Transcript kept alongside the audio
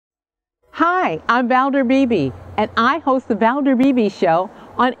Hi, I'm Valder Beebe, and I host the Valder Beebe Show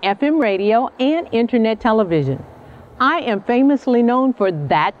on FM radio and internet television. I am famously known for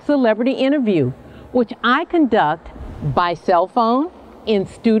That Celebrity Interview, which I conduct by cell phone, in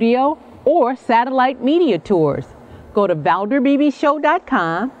studio, or satellite media tours. Go to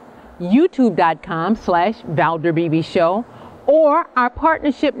valderbeebeshow.com, youtube.com/ValderBeebeShow, or our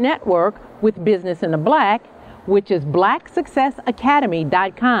partnership network with Business in the Black, which is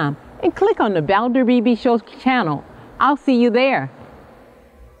blacksuccessacademy.com, and click on the Valder Beebe Show channel. I'll see you there.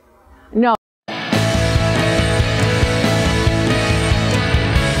 No.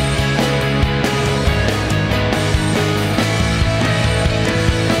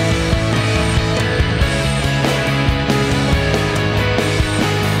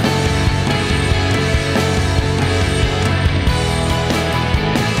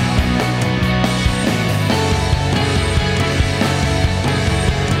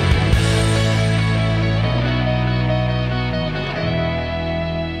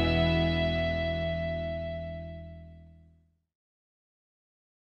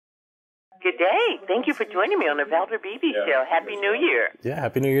 Good day. Thank you for joining me on the Valder Beebe Show. Happy New Year. Yeah,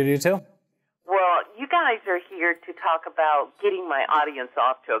 Happy New Year to you too. Well, you guys are here to talk about getting my audience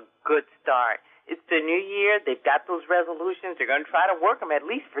off to a good start. It's the new year. They've got those resolutions. They're going to try to work them at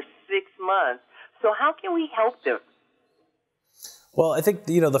least for 6 months. So how can we help them? Well, I think,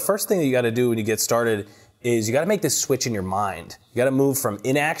 the first thing that you got to do when you get started is you got to make this switch in your mind. You got to move from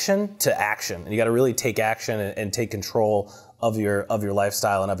inaction to action. And you got to really take action and take control of your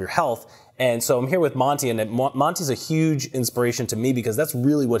lifestyle and of your health. And so I'm here with Monte, and Monte's a huge inspiration to me because that's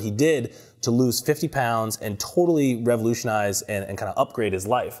really what he did to lose 50 pounds and totally revolutionize and kind of upgrade his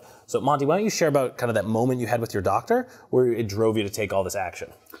life. So Monte, why don't you share about kind of that moment you had with your doctor where it drove you to take all this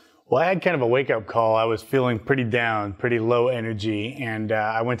action? Well, I had kind of a wake-up call. I was feeling pretty down, pretty low energy, and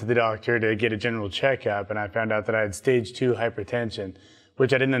I went to the doctor to get a general checkup, and I found out that I had stage 2 hypertension,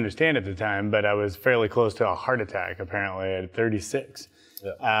 which I didn't understand at the time, but I was fairly close to a heart attack, apparently, at 36.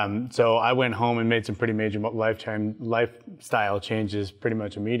 Yeah. So I went home and made some pretty major lifestyle changes pretty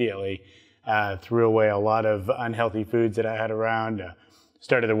much immediately. Threw away a lot of unhealthy foods that I had around,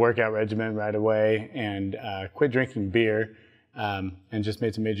 started a workout regimen right away, and quit drinking beer, and just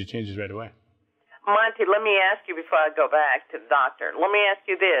made some major changes right away. Monte, let me ask you before I go back to the doctor. Let me ask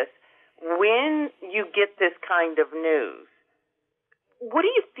you this. When you get this kind of news, what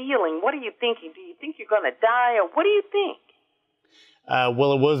are you feeling? What are you thinking? Do you think you're going to die, or what do you think?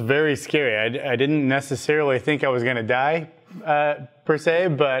 Well, it was very scary. I didn't necessarily think I was going to die, per se,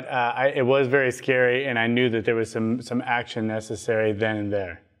 but it was very scary, and I knew that there was some action necessary then and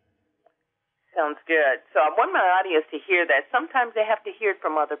there. Sounds good. So I want my audience to hear that. Sometimes they have to hear it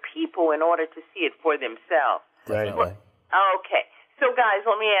from other people in order to see it for themselves. Right. Okay. So, guys,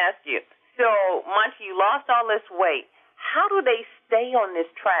 let me ask you. So, Monte, you lost all this weight. How do they stay on this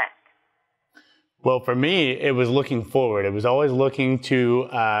track? Well, for me, it was looking forward. It was always looking to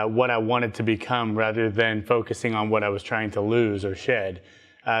what I wanted to become rather than focusing on what I was trying to lose or shed.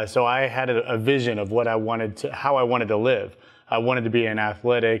 So I had a vision of what I wanted to, how I wanted to live. I wanted to be an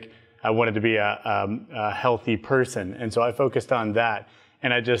athletic. I wanted to be a healthy person, and so I focused on that.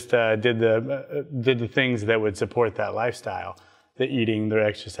 And I just did the things that would support that lifestyle: the eating, the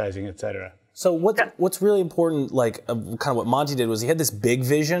exercising, etc. So what's really important, like kind of what Monte did, was he had this big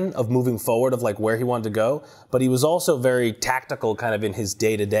vision of moving forward, of like where he wanted to go, but he was also very tactical kind of in his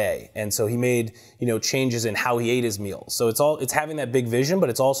day-to-day. And so he made, changes in how he ate his meals. So it's having that big vision, but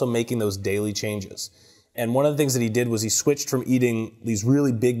it's also making those daily changes. And one of the things that he did was he switched from eating these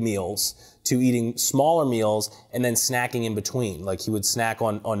really big meals to eating smaller meals and then snacking in between. Like he would snack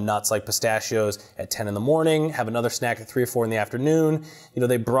on nuts like pistachios at 10 in the morning, have another snack at 3 or 4 in the afternoon.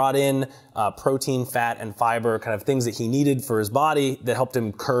 They brought in protein, fat, and fiber, kind of things that he needed for his body that helped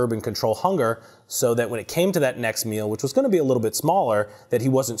him curb and control hunger, so that when it came to that next meal, which was going to be a little bit smaller, that he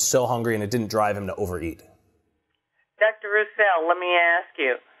wasn't so hungry and it didn't drive him to overeat. Dr. Roussell, let me ask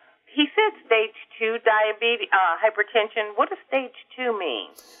you. He said stage 2 diabetes, hypertension. What does stage 2 mean?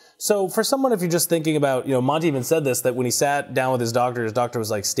 So for someone, if you're just thinking about, Monte even said this, that when he sat down with his doctor was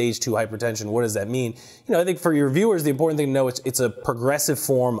like, stage 2 hypertension, what does that mean? I think for your viewers, the important thing to know, it's a progressive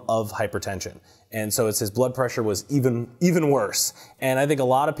form of hypertension. And so his blood pressure was even worse. And I think a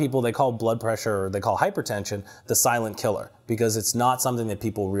lot of people, they call blood pressure, or they call hypertension, the silent killer, because it's not something that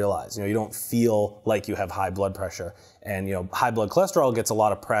people realize. You don't feel like you have high blood pressure. And high blood cholesterol gets a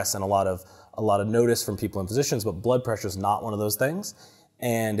lot of press and a lot of notice from people and physicians, but blood pressure is not one of those things.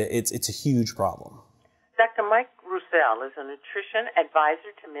 And it's a huge problem. Dr. Mike Roussell is a nutrition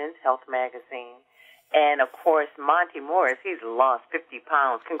advisor to Men's Health magazine. And, of course, Monte Morris, he's lost 50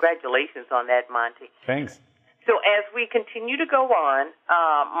 pounds. Congratulations on that, Monte. Thanks. So as we continue to go on,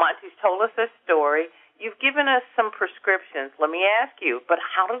 Monte's told us a story. You've given us some prescriptions. Let me ask you, but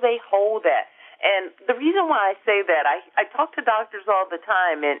how do they hold that? And the reason why I say that, I talk to doctors all the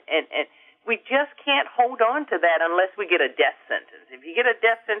time, and we just can't hold on to that unless we get a death sentence. If you get a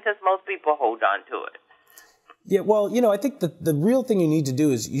death sentence, most people hold on to it. Yeah, well, I think the real thing you need to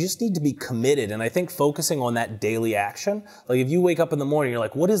do is you just need to be committed. And I think focusing on that daily action, like if you wake up in the morning, you're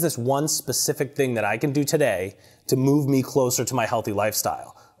like, what is this one specific thing that I can do today to move me closer to my healthy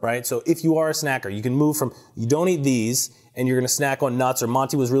lifestyle, right? So if you are a snacker, you can move from, you don't eat these and you're going to snack on nuts, or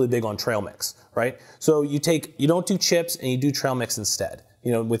Monte was really big on trail mix, right? So you don't do chips and you do trail mix instead,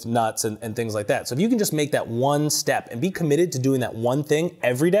 with nuts and things like that. So if you can just make that one step and be committed to doing that one thing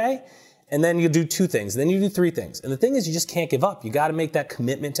every day, and then you do 2 things, then you do 3 things. And the thing is, you just can't give up. You got to make that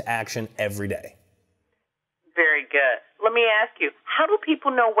commitment to action every day. Very good. Let me ask you, how do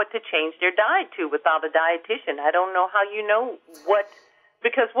people know what to change their diet to without a dietitian? I don't know how you know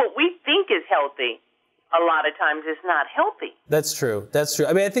because what we think is healthy, a lot of times is not healthy. That's true. That's true.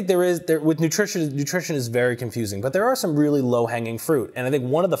 I mean, I think with nutrition is very confusing, but there are some really low-hanging fruit. And I think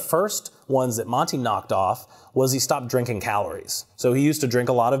one of the first ones that Monte knocked off was he stopped drinking calories. So he used to drink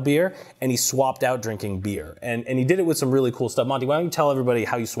a lot of beer, and he swapped out drinking beer. And he did it with some really cool stuff. Monte, why don't you tell everybody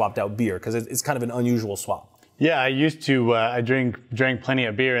how you swapped out beer? Because it's kind of an unusual swap. Yeah, I used to, I drank plenty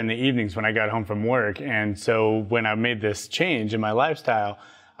of beer in the evenings when I got home from work. And so when I made this change in my lifestyle,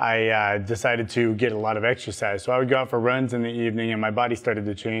 I decided to get a lot of exercise. So I would go out for runs in the evening, and my body started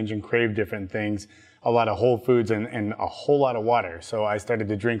to change and crave different things, a lot of whole foods and a whole lot of water. So I started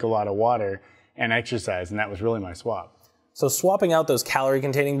to drink a lot of water and exercise, and that was really my swap. So swapping out those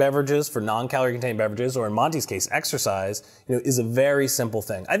calorie-containing beverages for non-calorie-containing beverages, or in Monte's case, exercise, is a very simple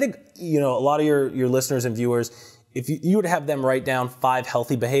thing. I think, a lot of your listeners and viewers, if you would have them write down 5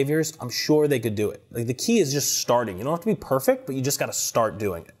 healthy behaviors, I'm sure they could do it. Like, the key is just starting. You don't have to be perfect, but you just got to start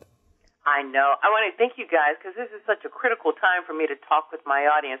doing it. I know. I want to thank you guys, because this is such a critical time for me to talk with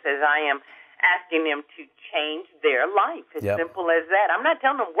my audience, as I am asking them to change their life. As simple as that. I'm not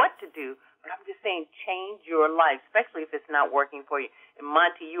telling them what to do, but I'm just saying change your life, especially if it's not working for you. And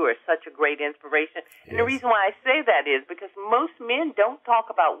Monte, you are such a great inspiration. And the reason why I say that is because most men don't talk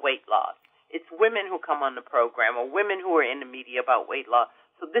about weight loss. It's women who come on the program, or women who are in the media about weight loss.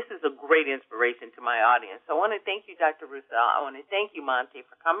 So this is a great inspiration to my audience. So I want to thank you, Dr. Roussell. I want to thank you, Monte,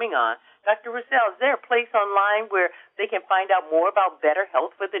 for coming on. Dr. Roussell, is there a place online where they can find out more about better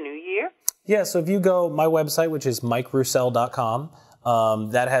health for the new year? Yeah, so if you go my website, which is mikeroussell.com,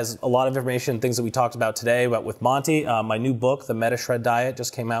 that has a lot of information, things that we talked about today, but with Monte. My new book, The Meta Shred Diet,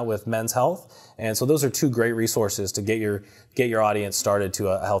 just came out with Men's Health. And so those are 2 great resources to get your audience started to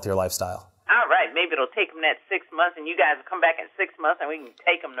a healthier lifestyle. All right, maybe it'll take them that 6 months, and you guys will come back in 6 months, and we can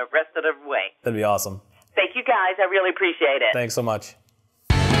take them the rest of the way. That'd be awesome. Thank you, guys. I really appreciate it. Thanks so much.